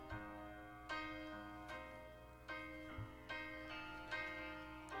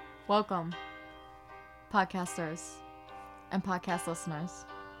Welcome, podcasters and podcast listeners.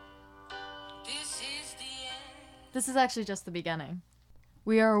 This is actually just the beginning.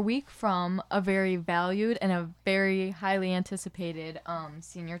 We are a week from a very valued and a very highly anticipated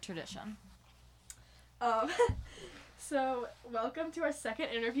senior tradition. So welcome to our second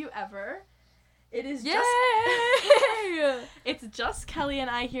interview ever. It is it's just Kelly and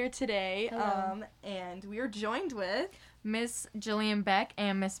I here today. Hello. And we are joined with Miss Jillian Beck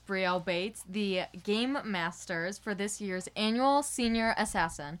and Miss Brielle Bates, the Game Masters for this year's annual Senior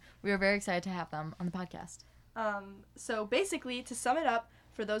Assassin. We are very excited to have them on the podcast. So basically, to sum it up,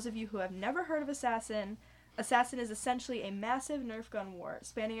 for those of you who have never heard of Assassin is essentially a massive Nerf gun war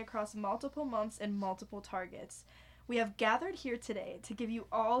spanning across multiple months and multiple targets. We have gathered here today to give you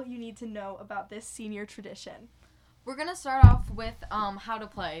all you need to know about this senior tradition. We're going to start off with how to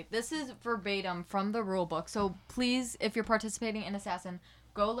play. This is verbatim from the rulebook, so please, if you're participating in Assassin,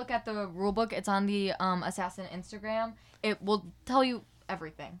 go look at the rulebook. It's on the Assassin Instagram. It will tell you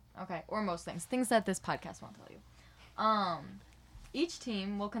everything, okay, or most things that this podcast won't tell you. Each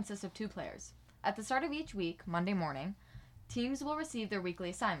team will consist of 2 players. At the start of each week, Monday morning, teams will receive their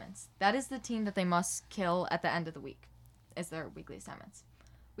weekly assignments. That is the team that they must kill at the end of the week, is their weekly assignments.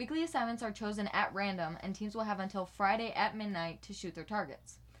 Weekly assignments are chosen at random, and teams will have until Friday at midnight to shoot their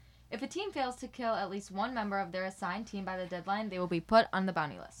targets. If a team fails to kill at least one member of their assigned team by the deadline, they will be put on the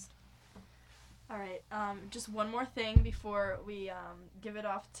bounty list. All right, just one more thing before we give it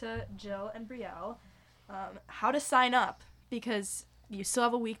off to Jill and Brielle. How to sign up, because you still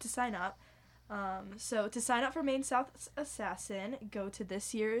have a week to sign up. So to sign up for Maine South Assassin, go to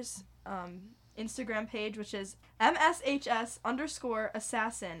this year's Instagram page, which is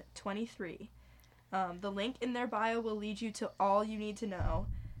MSHS_assassin23. The link in their bio will lead you to all you need to know.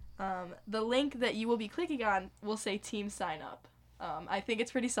 The link that you will be clicking on will say team sign up. I think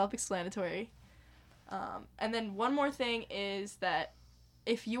it's pretty self-explanatory. And then one more thing is that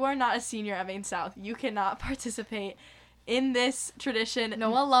if you are not a senior at Maine South, you cannot participate in this tradition.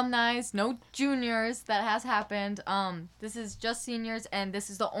 No alumni, no juniors. That has happened. This is just seniors, and this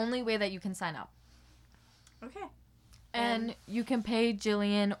is the only way that you can sign up. Okay. And you can pay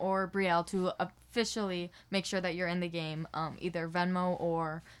Jillian or Brielle to officially make sure that you're in the game, either Venmo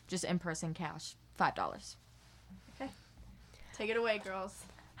or just in-person cash, $5. Okay. Take it away, girls.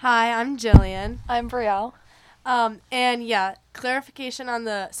 Hi, I'm Jillian. I'm Brielle. And yeah, clarification on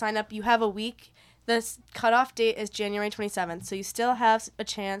the sign up. You have a week. The cutoff date is January 27th, so you still have a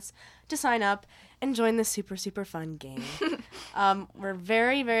chance to sign up and join the super, super fun game. We're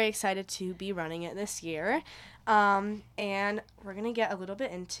very, very excited to be running it this year. And we're going to get a little bit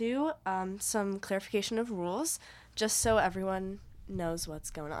into some clarification of rules, just so everyone knows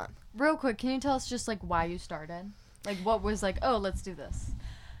what's going on. Real quick, can you tell us just, why you started? What was, oh, let's do this?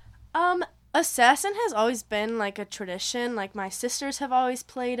 Assassin has always been, a tradition. My sisters have always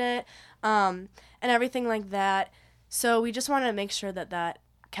played it, and everything like that. So we just wanted to make sure that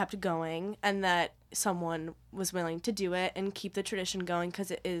kept going and that someone was willing to do it and keep the tradition going,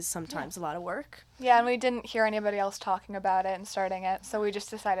 because it is sometimes a lot of work. Yeah, and we didn't hear anybody else talking about it and starting it, so we just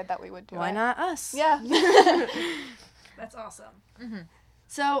decided that we would do it. Why not us? Yeah. That's awesome. Mm-hmm.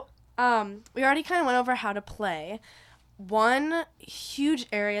 So, we already kind of went over how to play. One huge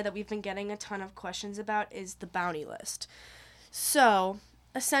area that we've been getting a ton of questions about is the bounty list. So,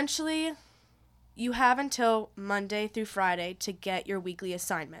 essentially, you have until Monday through Friday to get your weekly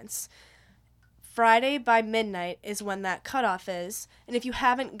assignments. Friday by midnight is when that cutoff is, and if you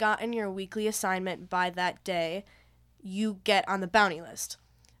haven't gotten your weekly assignment by that day, you get on the bounty list.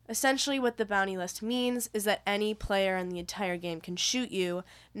 Essentially, what the bounty list means is that any player in the entire game can shoot you,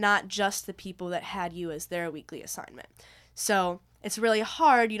 not just the people that had you as their weekly assignment. So, it's really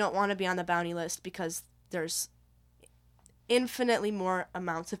hard. You don't want to be on the bounty list because there's infinitely more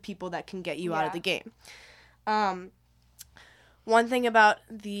amounts of people that can get you out of the game. One thing about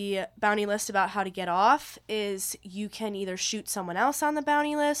the bounty list about how to get off is you can either shoot someone else on the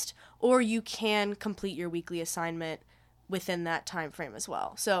bounty list, or you can complete your weekly assignment within that time frame as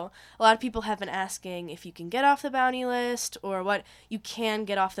well. So a lot of people have been asking if you can get off the bounty list, or what. You can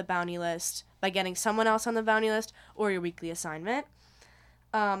get off the bounty list by getting someone else on the bounty list or your weekly assignment.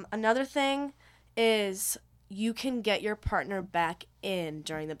 Another thing is you can get your partner back in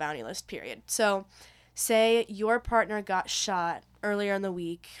during the bounty list period. So say your partner got shot earlier in the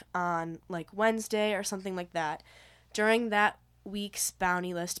week on Wednesday or something like that. During that week's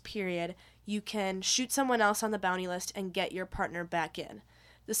bounty list period, you can shoot someone else on the bounty list and get your partner back in.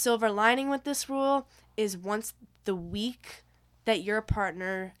 The silver lining with this rule is once the week that your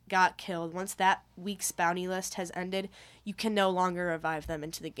partner got killed, once that week's bounty list has ended, you can no longer revive them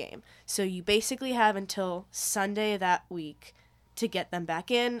into the game. So you basically have until Sunday that week to get them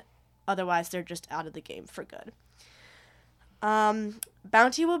back in. Otherwise, they're just out of the game for good.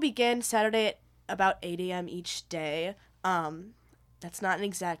 Bounty will begin Saturday at about 8 a.m. each day. That's not an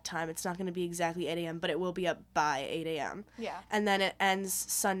exact time. It's not going to be exactly 8 a.m., but it will be up by 8 a.m. Yeah. And then it ends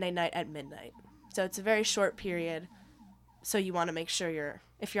Sunday night at midnight. So it's a very short period. So you want to make sure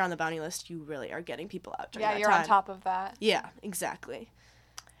if you're on the bounty list, you really are getting people out during that Yeah, you're time. on top of that. Yeah, exactly.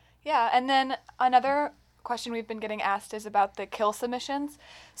 Yeah, and then another question we've been getting asked is about the kill submissions.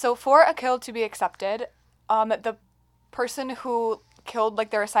 So for a kill to be accepted, the person who killed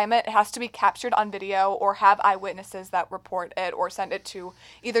their assignment has to be captured on video or have eyewitnesses that report it or send it to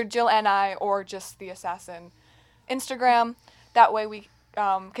either Jill and I or just the assassin Instagram. That way we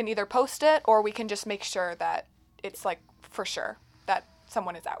can either post it or we can just make sure that it's for sure that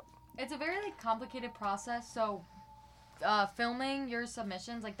someone is out. It's a very complicated process, so filming your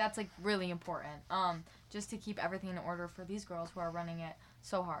submissions that's really important. Just to keep everything in order for these girls who are running it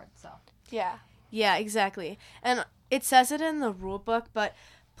so hard. So Yeah. Yeah, exactly. And it says it in the rule book, but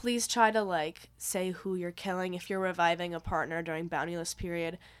please try to say who you're killing. If you're reviving a partner during bounty list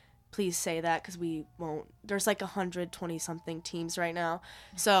period, please say that, because we won't. There's 120 something teams right now,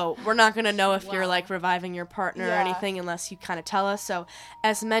 so we're not gonna know if you're reviving your partner or anything unless you kind of tell us. So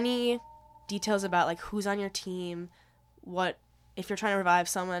as many details about who's on your team, what if you're trying to revive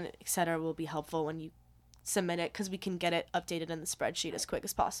someone, etc., will be helpful when you submit it, because we can get it updated in the spreadsheet as quick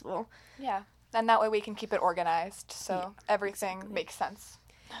as possible. Yeah. And that way we can keep it organized so Yeah, everything exactly. makes sense.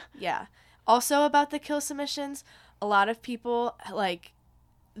 Yeah. Also about the kill submissions, a lot of people,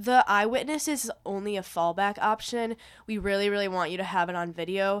 the eyewitness is only a fallback option. We really, really want you to have it on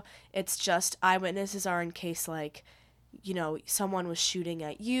video. It's just eyewitnesses are in case, someone was shooting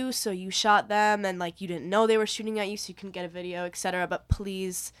at you, so you shot them, and, you didn't know they were shooting at you, so you can get a video, etc. But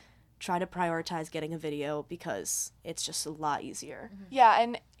please try to prioritize getting a video, because it's just a lot easier. Yeah,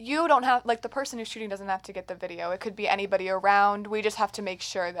 and you don't have, the person who's shooting doesn't have to get the video. It could be anybody around. We just have to make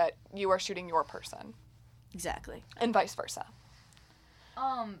sure that you are shooting your person, Exactly. and vice versa.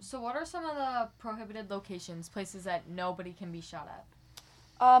 So what are some of the prohibited locations, places that nobody can be shot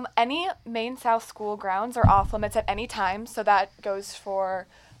at? Any main South school grounds are off limits at any time, so that goes for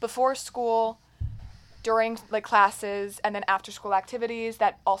before school, during classes, and then after school activities.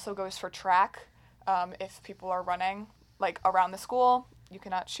 That also goes for track. If people are running around the school, you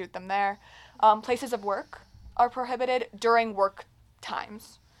cannot shoot them there. Places of work are prohibited during work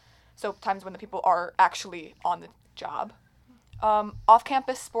times, so times when the people are actually on the job.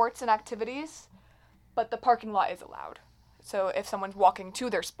 Off-campus sports and activities, but the parking lot is allowed. So if someone's walking to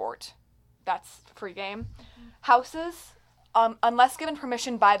their sport, that's free game. Houses, unless given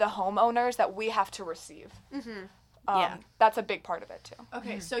permission by the homeowners that we have to receive. Yeah. That's a big part of it, too.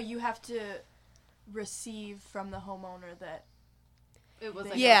 Okay, so you have to receive from the homeowner that It was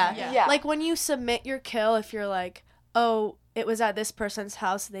Yeah. Yeah. When you submit your kill, if you're oh, it was at this person's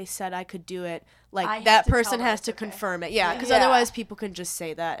house, they said I could do it, I have that to tell person them has it's to okay. confirm it. Yeah, because Yeah. otherwise people can just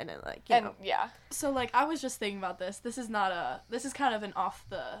say that and it And know. yeah. So I was just thinking about this. This is kind of an off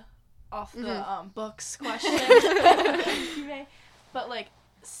the books question. if you may. But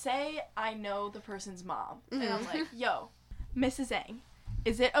say I know the person's mom and I'm yo, Mrs. Zhang,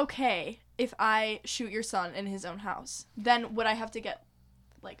 is it okay if I shoot your son in his own house? Then would I have to get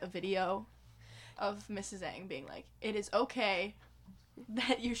a video of Mrs. Zhang being it is okay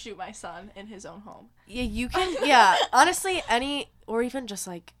that you shoot my son in his own home? Yeah, you can, yeah, honestly, or even just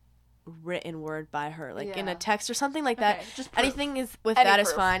written word by her, in a Yeah. text or something like that. Okay, just proof. Anything is with Any that is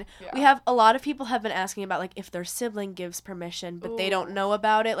proof. fine. Yeah. We have a lot of people have been asking about if their sibling gives permission, but they don't Ooh. know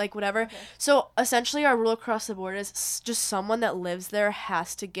about it, whatever. Okay. So essentially, our rule across the board is just someone that lives there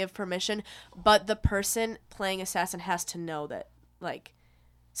has to give permission, but the person playing assassin has to know that,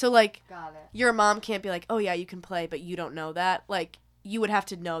 Got it. your mom can't be oh yeah, you can play, but you don't know that. You would have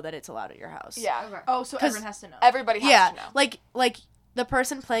to know that it's allowed at your house. Yeah. Okay. Oh, so 'Cause everyone has to know. Everybody has Yeah, to know. the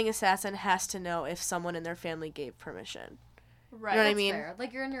person playing assassin has to know if someone in their family gave permission. Right. You know what I That's mean? fair.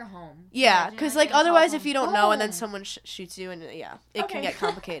 You're in your home. Yeah, Imagine, because getting otherwise, calls if from- you don't know and then Boom. someone shoots you, and it Okay. can get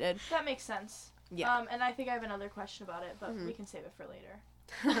complicated. That makes sense. Yeah. And I think I have another question about it, but Mhm. we can save it for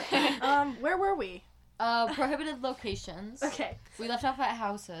later. Where were we? Prohibited locations. Okay. We left off at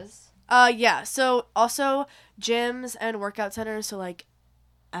houses. Yeah. So also gyms and workout centers. So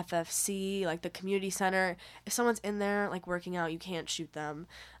FFC, the community center. If someone's in there working out, you can't shoot them.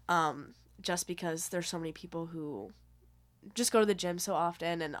 Just because there's so many people who just go to the gym so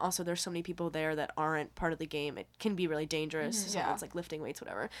often, and also there's so many people there that aren't part of the game. It can be really dangerous. Someone's like lifting weights,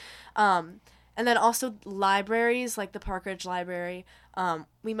 whatever. And then also libraries, like the Park Ridge Library.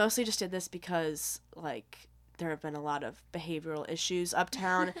 We mostly just did this because like there have been a lot of behavioral issues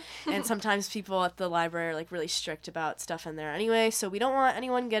uptown, and sometimes people at the library are like really strict about stuff in there anyway. So we don't want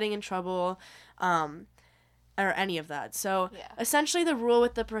anyone getting in trouble. Or any of that. So essentially the rule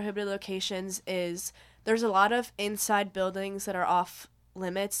with the prohibited locations is there's a lot of inside buildings that are off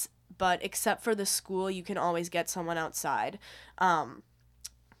limits, but except for the school, you can always get someone outside.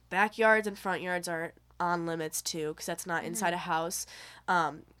 Backyards and front yards are on limits too, because that's not inside a house.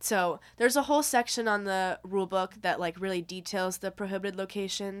 So there's a whole section on the rule book that like really details the prohibited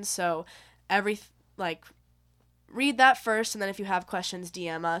locations. So read that first, and then if you have questions,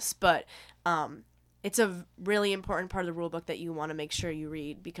 DM us. But it's a really important part of the rule book that you want to make sure you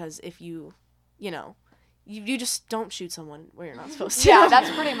read, because if you just don't shoot someone where you're not supposed to. Yeah, that's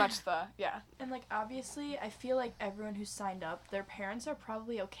pretty much And, like, obviously, I feel like everyone who signed up, their parents are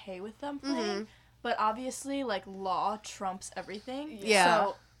probably okay with them playing, but obviously, like, law trumps everything.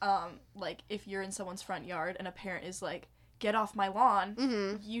 Yeah. So, like, if you're in someone's front yard and a parent is like, get off my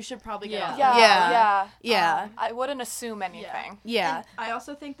lawn, you should probably get off. Yeah. I wouldn't assume anything. Yeah. And I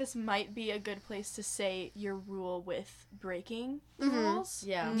also think this might be a good place to say your rule with breaking the rules.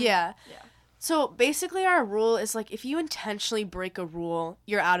 Yeah. So basically our rule is like if you intentionally break a rule,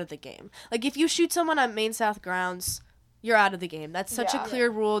 you're out of the game. Like if you shoot someone on Main South grounds, you're out of the game. That's such a clear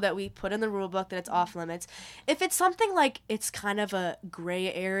rule that we put in the rule book that it's off limits. If it's something like it's kind of a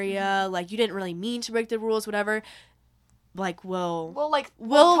gray area, like you didn't really mean to break the rules, whatever, like we'll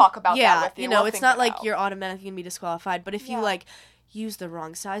talk about that with you. You know, we'll it's think not it like out. you're automatically gonna be disqualified. But if you like use the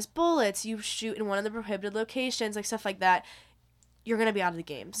wrong size bullets, you shoot in one of the prohibited locations, like stuff like that, you're gonna be out of the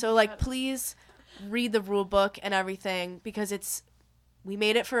game. So like please read the rule book and everything, because we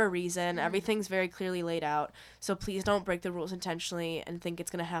made it for a reason. Everything's very clearly laid out. So please don't break the rules intentionally and think it's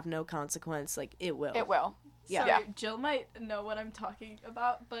gonna have no consequence. Like it will. It will. Yeah. Sorry, Jill might know what I'm talking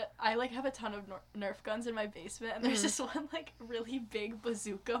about, but I like have a ton of Nerf guns in my basement, and there's this one like really big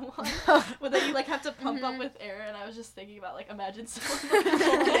bazooka one where that you like have to pump up with air, and I was just thinking about like imagine someone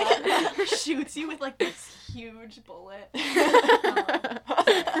like, shoots you with like this huge bullet.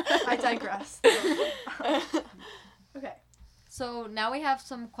 I digress. Okay. So now we have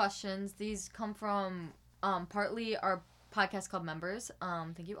some questions. These come from partly our podcast club members.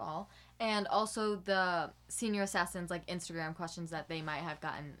 Thank you all. And also the senior assassins like Instagram questions that they might have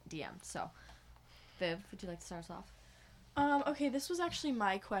gotten DM'd. So, Viv, would you like to start us off? Okay, this was actually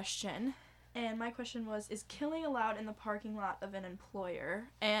my question. And my question was, is killing allowed in the parking lot of an employer?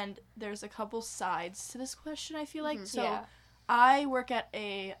 And there's a couple sides to this question, I feel like. So I work at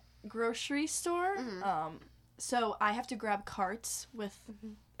a grocery store. So I have to grab carts with,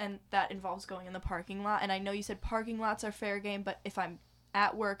 and that involves going in the parking lot. And I know you said parking lots are fair game, but if I'm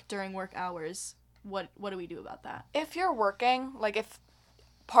at work during work hours, what do we do about that? If you're working, like if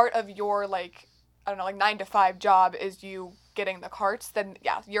part of your like, I don't know, like 9 to 5 job is you getting the carts, then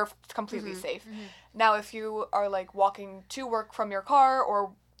yeah, you're completely safe. Now if you are like walking to work from your car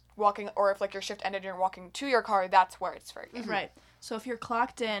or if like your shift ended and you're walking to your car, that's where it's fair game. Right. So if you're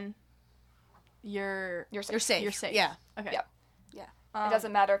clocked in, you're safe. You're safe. Yeah. Okay. Yep. It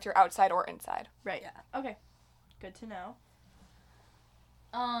doesn't matter if you're outside or inside. Right. Yeah. Okay. Good to know.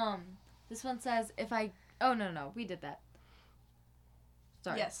 This one says no, we did that.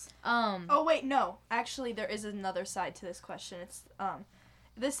 Sorry. Yes. Oh wait, no. Actually, there is another side to this question. It's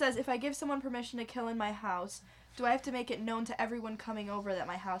this says, if I give someone permission to kill in my house, do I have to make it known to everyone coming over that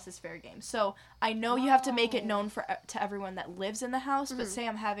my house is fair game? So I know you have to make it known to everyone that lives in the house, but say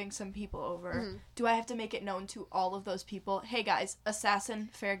I'm having some people over, do I have to make it known to all of those people? Hey guys, assassin,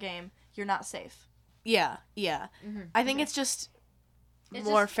 fair game, you're not safe. Yeah. I think it's just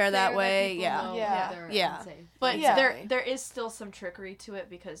more fair that way. Yeah. But Exactly. there is still some trickery to it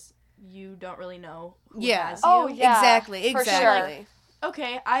because you don't really know who has you. Oh, yeah. Exactly. For sure.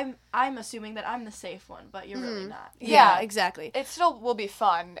 Okay, I'm assuming that I'm the safe one, but you're really not. Yeah, exactly. It still will be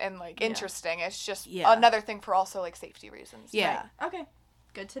fun and like interesting. It's just Yeah. another thing for also like safety reasons. Yeah. Right. Okay.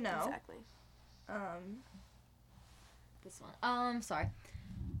 Good to know. Exactly. This one. Sorry.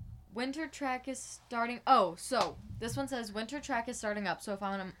 Winter track is starting. Oh, so this one says winter track is starting up. So if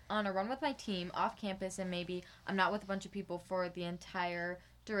I'm on a run with my team off campus and maybe I'm not with a bunch of people for the entire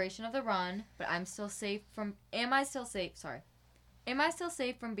duration of the run, but am I still safe from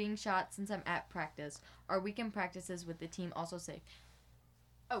being shot since I'm at practice? Are weekend practices with the team also safe?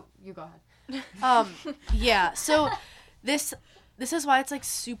 Oh, you go ahead. Yeah. So this is why it's like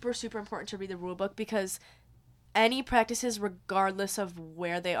super, super important to read the rule book, because any practices, regardless of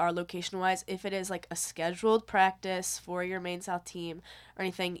where they are location-wise, if it is like a scheduled practice for your Maine South team or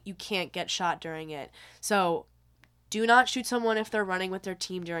anything, you can't get shot during it. So do not shoot someone if they're running with their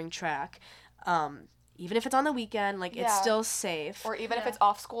team during track. Even if it's on the weekend, like, it's still safe. Or even if Yeah. it's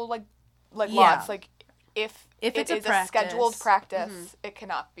off school, like Yeah. lots, like if it's it is a a scheduled practice. practice, it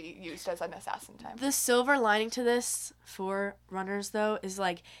cannot be used as an assassin time. The silver lining to this for runners, though, is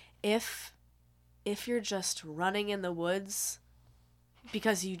like if you're just running in the woods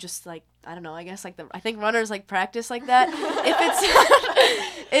because you just, like, I don't know, I guess, like, I think runners, like, practice like that.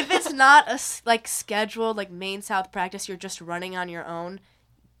 If it's not a like scheduled, like, Maine South practice, you're just running on your own,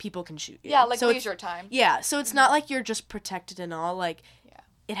 people can shoot you. Yeah, like so leisure time. Yeah, so it's not like you're just protected and all, like, Yeah.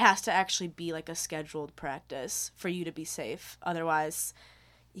 it has to actually be like a scheduled practice for you to be safe. Otherwise,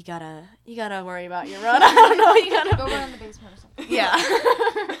 you gotta worry about your run. I don't know, you gotta Go run in the basement or something. yeah.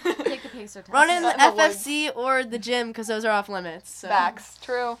 Take the pacer test. Run in the In the woods. FFC or the gym because those are off limits. So. Facts.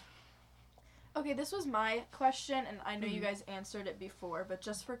 True. Okay, this was my question, and I know you guys answered it before, but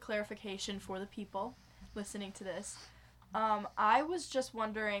just for clarification for the people listening to this, I was just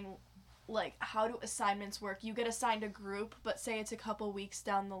wondering, like, how do assignments work? You get assigned a group, but say it's a couple weeks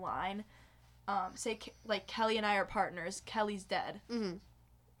down the line. Say, like, Kelly and I are partners. Kelly's dead. Mhm.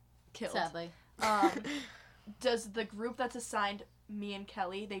 Killed. Sadly. Does the group that's assigned me and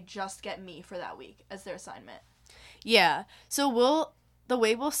Kelly, they just get me for that week as their assignment? Yeah. So the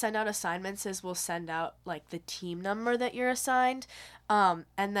way we'll send out assignments is we'll send out like the team number that you're assigned, and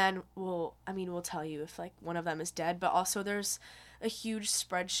then we'll tell you if like one of them is dead. But also there's a huge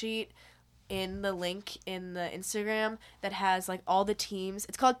spreadsheet in the link in the Instagram that has like all the teams.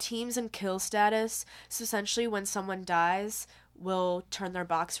 It's called teams and kill status. So essentially when someone dies, we'll turn their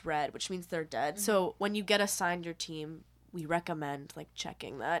box red, which means they're dead. So when you get assigned your team, we recommend like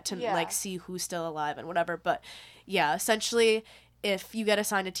checking that to Yeah. like see who's still alive and whatever. But yeah, essentially if you get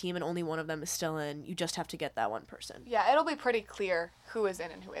assigned a team and only one of them is still in, you just have to get that one person. Yeah, it'll be pretty clear who is in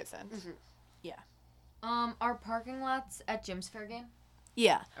and who isn't. Are parking lots at gyms fair game?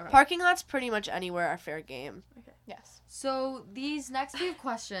 Yeah. Okay. Parking lots pretty much anywhere are fair game. Yes. So these next few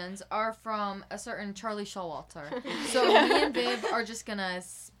questions are from a certain Charlie Showalter. So me and Viv are just gonna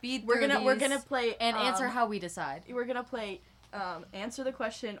speed We're through gonna these play and answer how we decide. We're gonna play answer the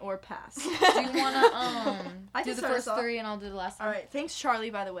question or pass. Do you wanna I do can the start us first off. three and I'll do the last All one? right, thanks Charlie,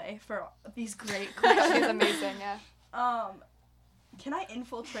 by the way, for these great She's questions. amazing, yeah. Can I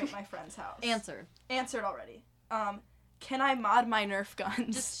infiltrate my friend's house? Answered. Answered already. Can I mod my Nerf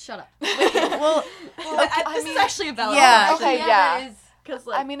guns? Just shut up. Well, This is actually a valid Yeah. question. Okay, yeah. that is- Because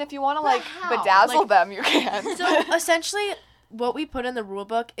like, I mean, if you want to, like, how? bedazzle Like- them, you can. so essentially what we put in the rule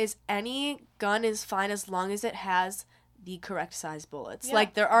book is any gun is fine as long as it has the correct size bullets. Yeah.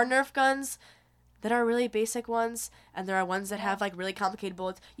 Like there are Nerf guns that are really basic ones and there are ones that have like really complicated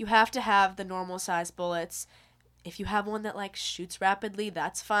bullets. You have to have the normal size bullets. If you have one that like shoots rapidly,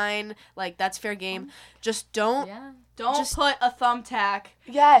 that's fine. Like that's fair game. Just don't Yeah. don't just- put a thumbtack.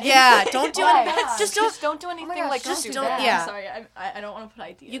 Yes. Yeah, don't do Right. it. Just don't do anything gosh, like don't just do do that. that. Yeah. Sorry, I don't want to put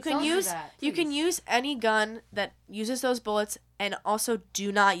ideas. You can Don't do use that, you can please. use any gun that uses those bullets and also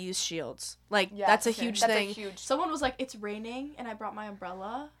do not use shields. Like Yes, that's a okay. huge That's thing. a huge. Someone was like, "It's raining," and I brought my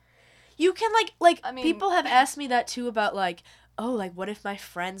umbrella. You can like I mean- people have asked me that too about like, oh, like what if my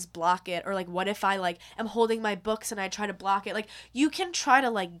friends block it, or like what if I like am holding my books and I try to block it. Like you can try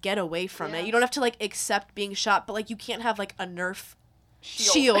to like get away from Yeah. it. You don't have to like accept being shot, but like you can't have like a Nerf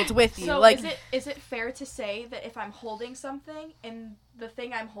shield with you. So like is it fair to say that if I'm holding something and the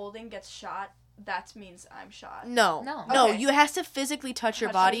thing I'm holding gets shot, that means I'm shot? no. No. Okay. You has to physically touch your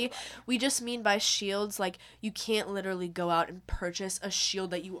Touch body. your body. We just mean by shields, like, you can't literally go out and purchase a shield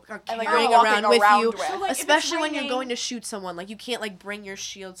that you are And, like, carrying you're walking around with you. with. So, like, if it's Especially when you're raining- going to shoot someone. Like, you can't, like, bring your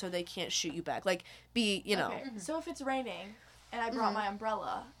shield so they can't shoot you back. Like, you know. Okay. So if it's raining and I Mm-hmm. brought my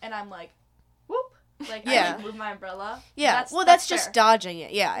umbrella and I'm like, whoop, like Yeah. I like move my umbrella. Yeah, that's just fair. dodging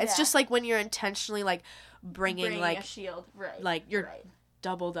it. Yeah, it's Yeah. just, like, when you're intentionally, like, bringing a like, shield, right? like, you're right.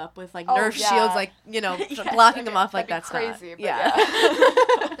 doubled up with, like, Oh, Nerf yeah. shields, like, you know, Yeah, blocking them okay. off, like, That'd that's be crazy, not. but Yeah.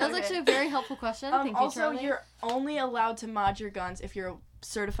 That was Okay. actually a very helpful question. Thank you, Also, Charlie. you're only allowed to mod your guns if you're a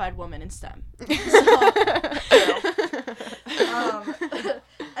certified woman in STEM.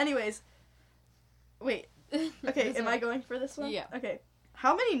 Anyways, wait. Okay, am I going for this one? Yeah. Okay.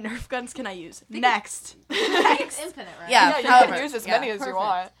 How many Nerf guns can I use? Think Next. It's infinite, right? Yeah. Yeah, you however, can use as yeah, many as you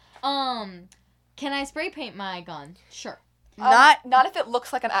perfect. want. Can I spray paint my gun? Sure. Not if it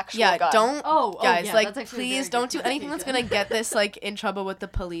looks like an actual gun. don't guys, yeah, like, that's actually a please very don't good do anything that's gonna clarification. get this, like, in trouble with the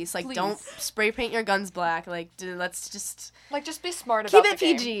police. Like, don't Please. spray paint your guns black. Like, let's just Like, just be smart keep about it the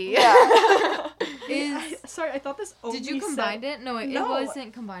game. PG. Yeah. Sorry, I thought this only Did you combine it? No, it No.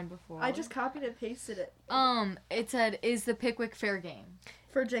 wasn't combined before. I just copied and pasted it. It said, is the Pickwick fair game?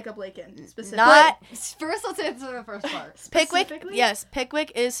 For Jacob Lakin, specifically. Not First, let's answer the first part. Pickwick. Specifically? Yes,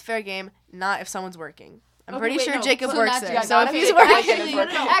 Pickwick is fair game. Not if someone's working. I'm Okay, pretty wait, sure no. Jacob So works not there. Jacob. So Not if if he's he's working,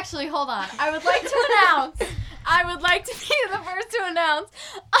 working. Actually, hold on. I would like to announce. I would like to be the first to announce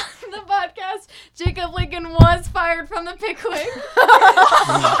on the podcast. Jacob Lincoln was fired from the Pickwick.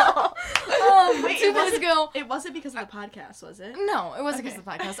 Wait, 2 days ago. It wasn't because of the podcast, was it? No, it wasn't because of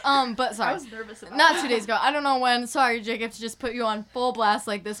the podcast. But I sorry. was nervous about Not that. 2 days ago. I don't know when. Sorry, Jacob, to just put you on full blast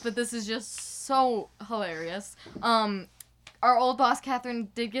like this, but this is just so hilarious. Our old boss, Catherine,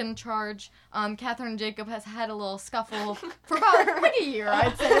 did get in charge. Catherine and Jacob has had a little scuffle for about like a year,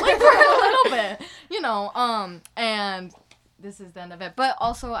 I'd say. Like for a little bit. You know, and this is the end of it. But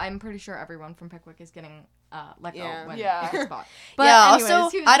also, I'm pretty sure everyone from Pickwick is getting let go Yeah. when Yeah. it gets bought. But yeah. anyways, Also,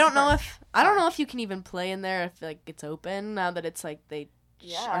 he was I just don't know first. if you can even play in there if like it's open now that it's like they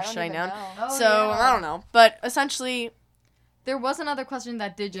Yeah, are I don't shutting even down. know. Oh, So yeah. I don't know, but essentially, There was another question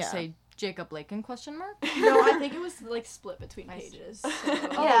that did just Yeah. say Jacob Lakin question mark. No, I think it was like split between I see. pages. So.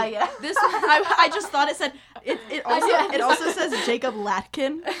 Yeah. This one. I just thought it said it also says Jacob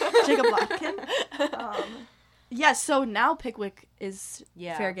Latkin. Jacob Latkin. So now Pickwick is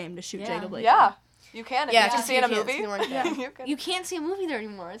Yeah. fair game to shoot Yeah. Jacob Latkin. Yeah. You can if Yeah, you can 'cause see you in a can't movie. see one. Yeah. You can. you can't see a movie there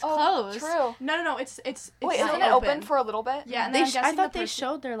anymore. It's Oh, closed. true. No, it's Wait, still isn't it open for a little bit? Yeah, and They then I'm I guessing thought the they person-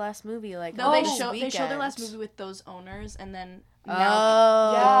 showed their last movie like No, they this showed their last weekend. movie with those owners, and then Oh.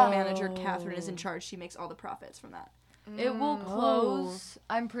 now Yeah. the manager Catherine is in charge. She makes all the profits from that. It will Mm. close.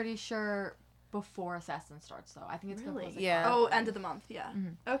 I'm pretty sure before Assassin starts, though. I think it's gonna Really? close. like, Yeah. Oh, end of the month. Yeah.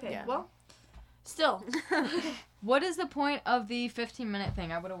 Mhm. Okay. Yeah. Well, still. What is the point of the 15-minute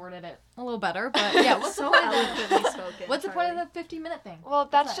thing? I would have worded it a little better, but yeah. What's the so point? Of eloquently the, spoken. what's the point of Charlie. the 15-minute thing? Well,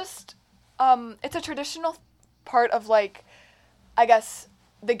 What's that's that? just it's a traditional part of like I guess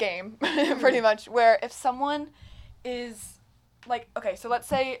the game pretty much where if someone is like okay, so let's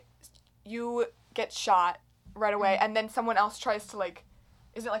say you get shot right away and then someone else tries to like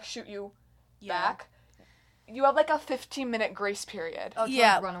isn't it like shoot you back? You have like a 15-minute grace period. Oh, to,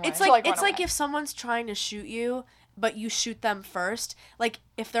 Yeah, like, run away. it's To, like like, it's run like away. if someone's trying to shoot you, but you shoot them first. Like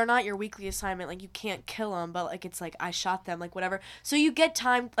if they're not your weekly assignment, like you can't kill them, but like it's like I shot them, like whatever. So you get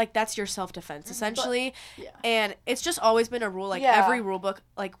time, like that's your self defense essentially. yeah. And it's just always been a rule. Like Yeah. every rule book,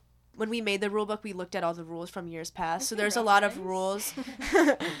 like when we made the rule book, we looked at all the rules from years past. So there's a lot of rules.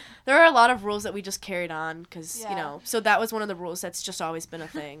 There are a lot of rules that we just carried on because Yeah. you know. So that was one of the rules that's just always been a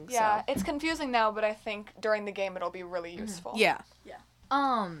thing. Yeah, So. it's confusing now, but I think during the game it'll be really useful. Yeah.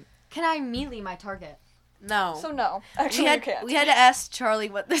 Can I melee my target? No. So no, actually you can't. We had to ask Charlie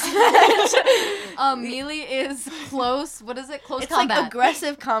what this meant. Melee is close. What is it? Close It's combat. like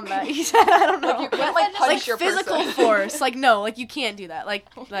aggressive combat. He said, I don't know. Like you can't like punch Like your physical person. force. Like no, like you can't do that. Like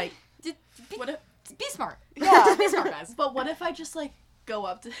Be, What if? be smart. Yeah. Be smart, guys. But what if I just like go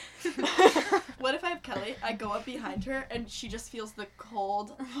up to? What if I have Kelly? I go up behind her and she just feels the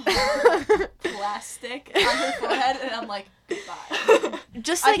cold hard plastic on her forehead, and I'm like, goodbye.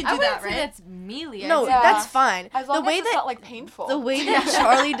 just I like can I do wouldn't that, say right? that's melee. no, I'd say Yeah. that's fine. As long the way as it's that not like painful. the way that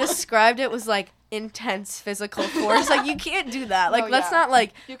Charlie described it was like intense physical force. Like you can't do that. Like No, let's yeah. not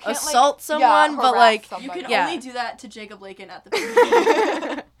like You can't, assault like, someone, but harass like You somebody. can Yeah. only do that to Jacob Lakin at the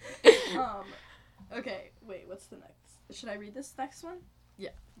beginning. Okay, wait, what's the next? Should I read this next one?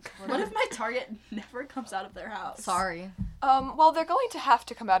 What if my target never comes out of their house? Sorry. Well, they're going to have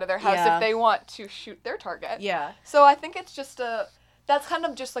to come out of their house Yeah. if they want to shoot their target. yeah. So I think it's just that's kind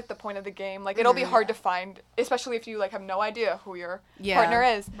of just like the point of the game. Like it'll be hard to find, especially if you like have no idea who your Yeah. partner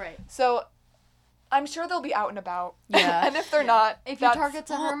is. Right. So I'm sure they'll be out and about. Yeah. And if they're not, If your that's-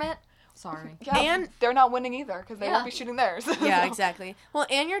 target's a hermit, sorry. yeah, And- they're not winning either because they Yeah. won't be shooting theirs. Yeah, So- exactly. Well,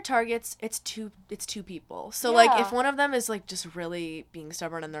 and your targets, it's two people. So like Yeah. if one of them is like just really being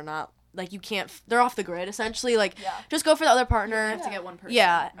stubborn and they're not like you can't they're off the grid essentially, like Yeah. just go for the other You partner. have to get one person.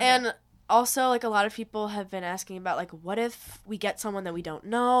 Yeah, Okay. and also like a lot of people have been asking about like what if we get someone that we don't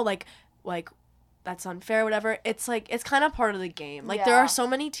know, like that's unfair, whatever. It's like it's kind of part of the game. Like there Yeah. are so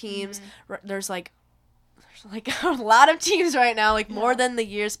many teams. There's like a lot of teams right now, like more than the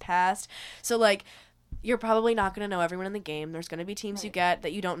years past. So like you're probably not gonna know everyone in the game. There's gonna be teams you get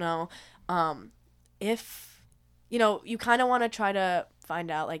that you don't know. If you know, you kind of want to try to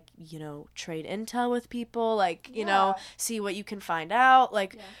find out, like, you know, trade intel with people, like, you know, Yeah. see what you can find out,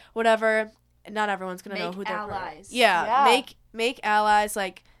 like, whatever. not everyone's gonna know Make who their allies. Yeah. Make allies.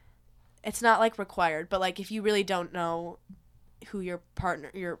 Like, it's not like required, but like if you really don't know who your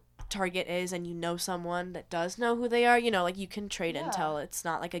target is, and you know someone that does know who they are, like you can trade intel. It's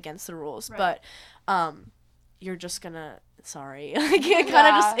not like against the rules, Right. but you're just gonna. Sorry, like it kind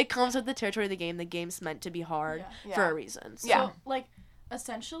of just it comes with the territory of the game. The game's meant to be hard for a reason. So. Yeah. So, like,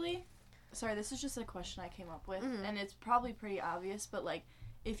 essentially, sorry, this is just a question I came up with, and it's probably pretty obvious, but, like,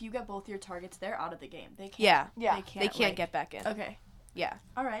 if you get both your targets, they're out of the game. They can't. Yeah. They can't like- get back in. Okay. Yeah.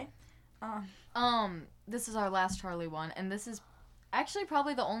 All right. This is our last Charlie one, and this is actually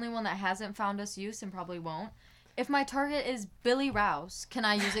probably the only one that hasn't found us use and probably won't. If my target is Billy Rouse, can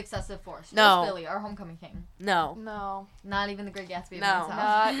I use excessive force? No. Just Billy, our homecoming king. No. No. Not even the Great Gatsby. No. himself.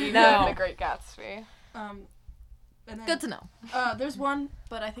 Not even No. the Great Gatsby. And then, Good to know. there's one,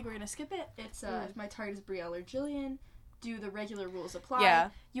 but I think we're gonna skip it. It's if my target is Brielle or Jillian, do the regular rules apply? Yeah.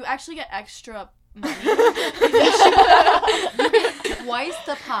 You actually get extra money. Twice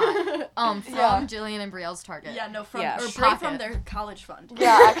the pot from Yeah. Jillian and Brielle's target. Yeah, no, from Yeah. or Or straight pocket. from their college fund.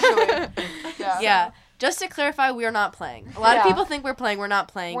 Yeah, actually. Yeah. Yeah. Just to clarify, we are not playing. A lot of Yeah. people think we're playing. We're not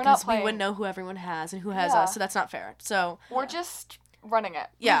playing We're not because we playing. would know who everyone has and who has Yeah. us. So that's not fair. So We're just running it.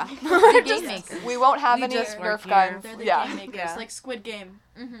 yeah. The game makers. We won't have We any just work Nerf here. guns. They're the Yeah. game makers, Yeah. like Squid Game,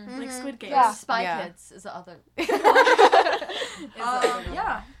 Mm-hmm. like Squid Game. Yeah. Spy Yeah. Kids is the other. is the other one.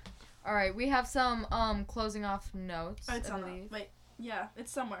 Yeah. All right, we have some closing off notes. Oh, it's I on believe. the, wait, yeah,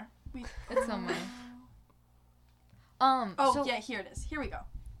 it's somewhere. It's somewhere. Oh, so, yeah, here it is. Here we go.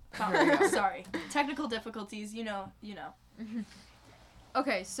 Here we go. Sorry. Technical difficulties, you know.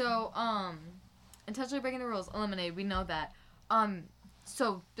 Okay, so intentionally breaking the rules, eliminated. We know that.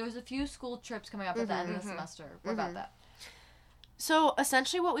 So there's a few school trips coming up at the end of the semester. What about that? So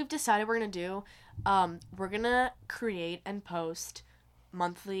essentially, what we've decided we're gonna do, we're gonna create and post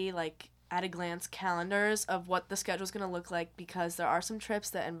monthly, like at a glance calendars of what the schedule's gonna look like, because there are some trips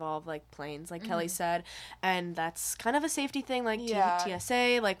that involve like planes, like Kelly said, and that's kind of a safety thing, like Yeah.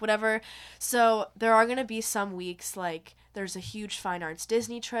 TSA, like whatever. So there are gonna be some weeks, like there's a huge Fine Arts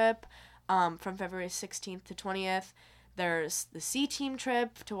Disney trip, from February 16th to 20th. There's the C Team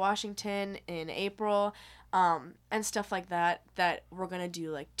trip to Washington in April, and stuff like that we're gonna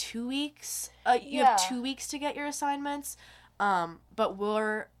do like 2 weeks. You have 2 weeks to get your assignments, but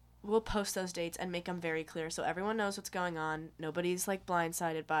we'll post those dates and make them very clear so everyone knows what's going on. Nobody's like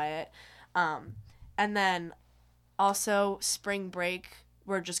blindsided by it. And then also spring break,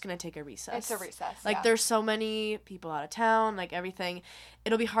 we're just gonna take a recess. It's a recess. Like yeah. there's so many people out of town, like everything.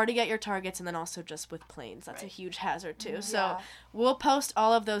 It'll be hard to get your targets, and then also just with planes, that's a huge hazard too. So Yeah. we'll post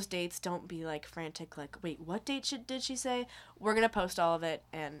all of those dates. Don't be like frantic, like wait, what date did she say? We're gonna post all of it,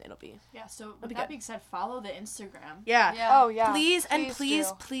 and it'll be Yeah, so be with that good. being said, follow the Instagram. Oh yeah. Please do.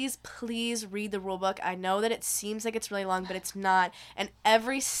 please read the rule book. I know that it seems like it's really long, but it's not. And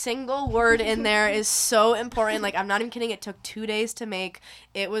every single word in there is so important. Like, I'm not even kidding. It took 2 days to make.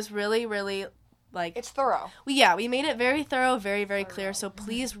 It was really, really, like... It's thorough. we made it very thorough, very, very clear. So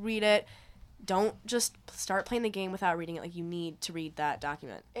please read it. Don't just start playing the game without reading it. Like, you need to read that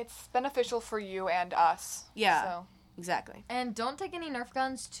document. It's beneficial for you and us. Yeah. So. Exactly. And don't take any Nerf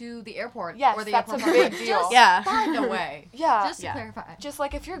guns to the airport. Yes, or the that's airport a big park. deal. Just Yeah. find a way. Yeah. Just to clarify. Just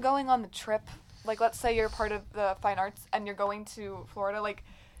like if you're going on the trip, like let's say you're part of the fine arts and you're going to Florida, like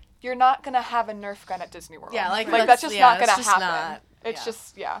you're not gonna have a Nerf gun at Disney World. Yeah, like, that's just not it's gonna just happen. not- It's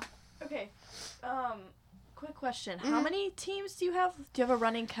yeah. just Okay. Quick question. How many teams do you have? Do you have a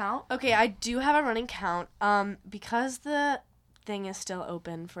running count? Okay, I do have a running count. Because the thing is still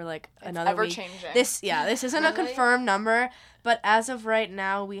open for like another ever week. changing. This isn't a Really? confirmed number, but as of right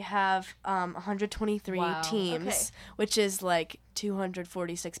now we have 123 Wow. teams, Okay. which is like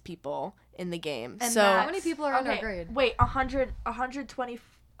 246 people in the game. And so How many people are in our Okay, grade? wait, 120.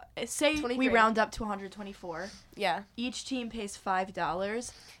 Say 23. we round up to 124. yeah, Each team pays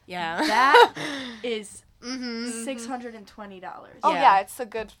 $5. yeah. That is Mm-hmm. $620. Oh Yeah. yeah, it's a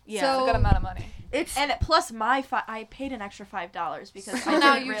good Yeah. it's a good amount of money. It's and plus I paid an extra $5 because So I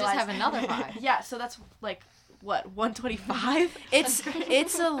now didn't you realize, just have another 5. Yeah, so that's like what 125.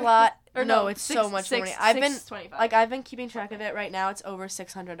 It's a lot. Or no, no, it's six- so much six- money. I've been 625. like I've been keeping track of it. Right now it's over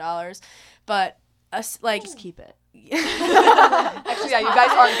 $600, but us like Just keep it. Actually, yeah, you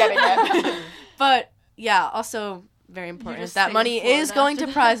guys aren't getting it. But yeah, also very important. just That stay money in Florida is going to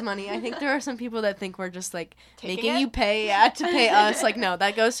after prize money. I think there are some people that think we're just like Taking making it? you pay to pay us. Like, no,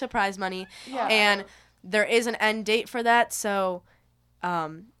 that goes to prize money. Yeah. And there is an end date for that. So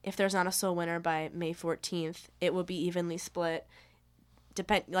if there's not a sole winner by May 14th, it will be evenly split.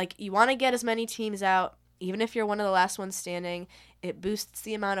 Like, you want to get as many teams out even if you're one of the last ones standing, it boosts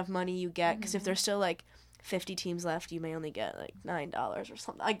the amount of money you get, because if there's still like 50 teams left, you may only get like $9 or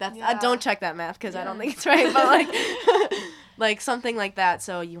something like that. I don't check that math because I don't think it's right, but like like something like that.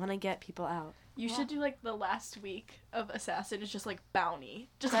 So you want to get people out. You should do like the last week of Assassin is just like bounty.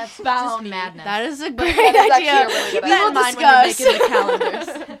 Just That's bounty. just madness. That is a great that is actually idea. a really We good Keep that will in mind when you're discuss. making the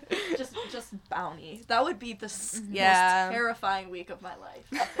calendars. just bounty. That would be the most terrifying week of my life.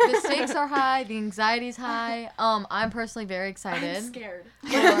 The stakes are high. The anxiety's high. I'm personally very excited. I'm scared.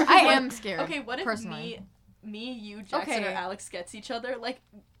 I am scared. Okay, what if personally. me, you, Jackson, Okay. or Alex gets each other? Like,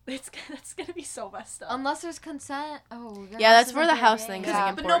 that's gonna be so messed up. Unless there's consent. Oh, Yeah, that's where the house thing is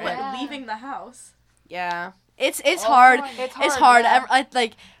Yeah. But no, important. but Yeah. leaving the house. Yeah, it's hard. It's It's hard. yeah.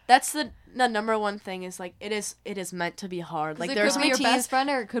 Like that's the number one thing is like it is meant to be hard. Like it there's could so be many your teams. best friend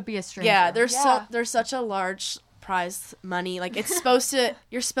or it could be a stranger. Yeah, there's Yeah. there's such a large prize money. Like it's supposed to.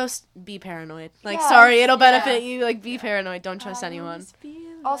 You're supposed to be paranoid. Like Yeah. sorry, it'll Yeah. benefit you. Like be paranoid. Don't trust anyone.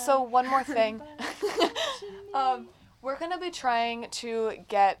 Also, one more thing. We're gonna be trying to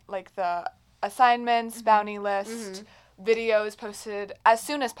get like the assignments, bounty list, videos posted as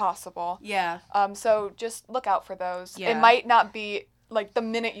soon as possible. Yeah. So just look out for those. Yeah. It might not be like the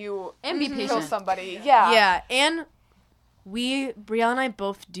minute you And be kill patient. somebody. Yeah. Yeah, and Brianna and I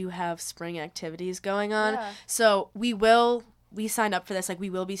both do have spring activities going on. Yeah. So we signed up for this, like we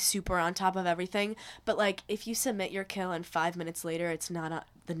will be super on top of everything. But like if you submit your kill and 5 minutes later it's not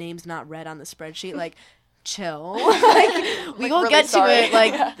the name's not read on the spreadsheet, like chill. Like we Like, will really get sorry. to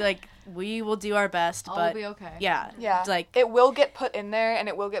it. Like we will do our best. All But will be okay. yeah. Yeah. Like It will get put in there, and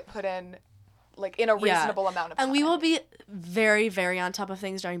it will get put in like in a Yeah. reasonable amount of time. and we will be very, very on top of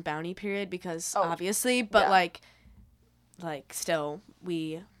things during bounty period because Oh, obviously, but yeah. like still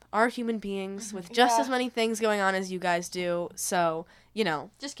we are human beings with just Yeah. as many things going on as you guys do. So,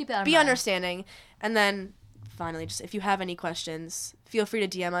 Just keep that in be mind. understanding. And then finally, just if you have any questions, feel free to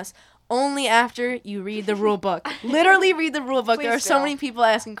DM us. Only after you read the rule book. Literally read the rule book. There are Please so do. many people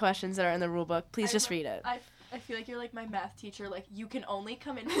asking questions that are in the rule book. Please just read it. I feel like you're like my math teacher. Like, you can only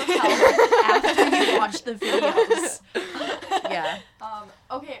come in for help after you watch the videos. Yeah.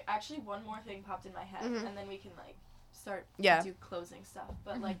 Okay, actually, one more thing popped in my head, Mhm. and then we can, like, start Yeah. to do closing stuff.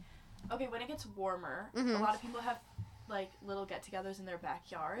 But, like, okay, when it gets warmer, Mhm. a lot of people have, like, little get-togethers in their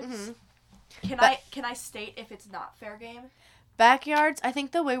backyards. Mhm. Can I state if it's not fair game? Backyards, I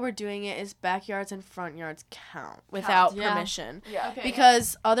think the way we're doing it is backyards and front yards count without yeah. permission. Yeah. Okay.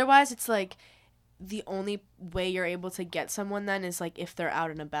 Because otherwise it's like the only way you're able to get someone then is like if they're out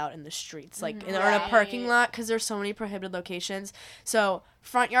and about in the streets, like in, or in a parking Right. lot, because there's so many prohibited locations. So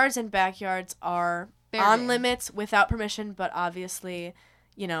front yards and backyards are Fair on game. limits without permission, but obviously,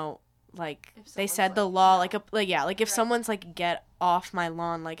 like If they someone's said the like, law, no. like if Right. someone's like get off my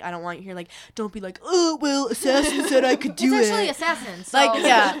lawn, like I don't want you here, like don't be like, oh well, assassin said I could do It's it. actually assassins. So Like,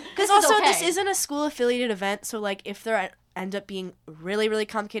 yeah. this Because is also, okay. this isn't a school-affiliated event, so, like, if there end up being really, really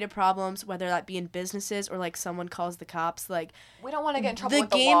complicated problems, whether that be in businesses or, like, someone calls the cops, like, We don't want to get in trouble the with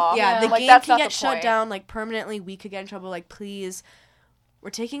game, the law. the Like, game that's can not get the shut point. down, like, permanently. We could get in trouble. Like, please, we're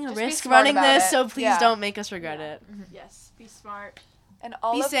taking a Just be risk smart running about this, it. so please Yeah. don't make us regret it. Yes, be smart. And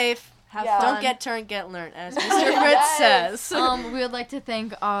all Be of safe. Have Yeah. fun. Don't get turned, get learned, as Mr. Fritz Yes. says. We would like to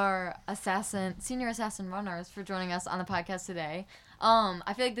thank our senior assassin runners for joining us on the podcast today.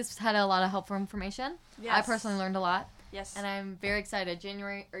 I feel like this had a lot of helpful information. Yes. I personally learned a lot, Yes. and I'm very excited.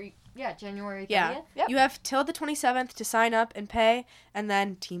 January 30th. Yeah. Yep. You have till the 27th to sign up and pay, and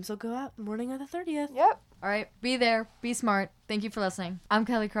then teams will go out the morning of the 30th. Yep. All right, be there, be smart. Thank you for listening. I'm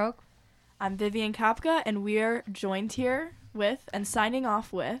Kelly Croak. I'm Vivian Kopka, and we're joined here with and signing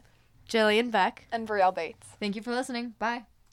off with Jillian Beck. And Brielle Bates. Thank you for listening. Bye.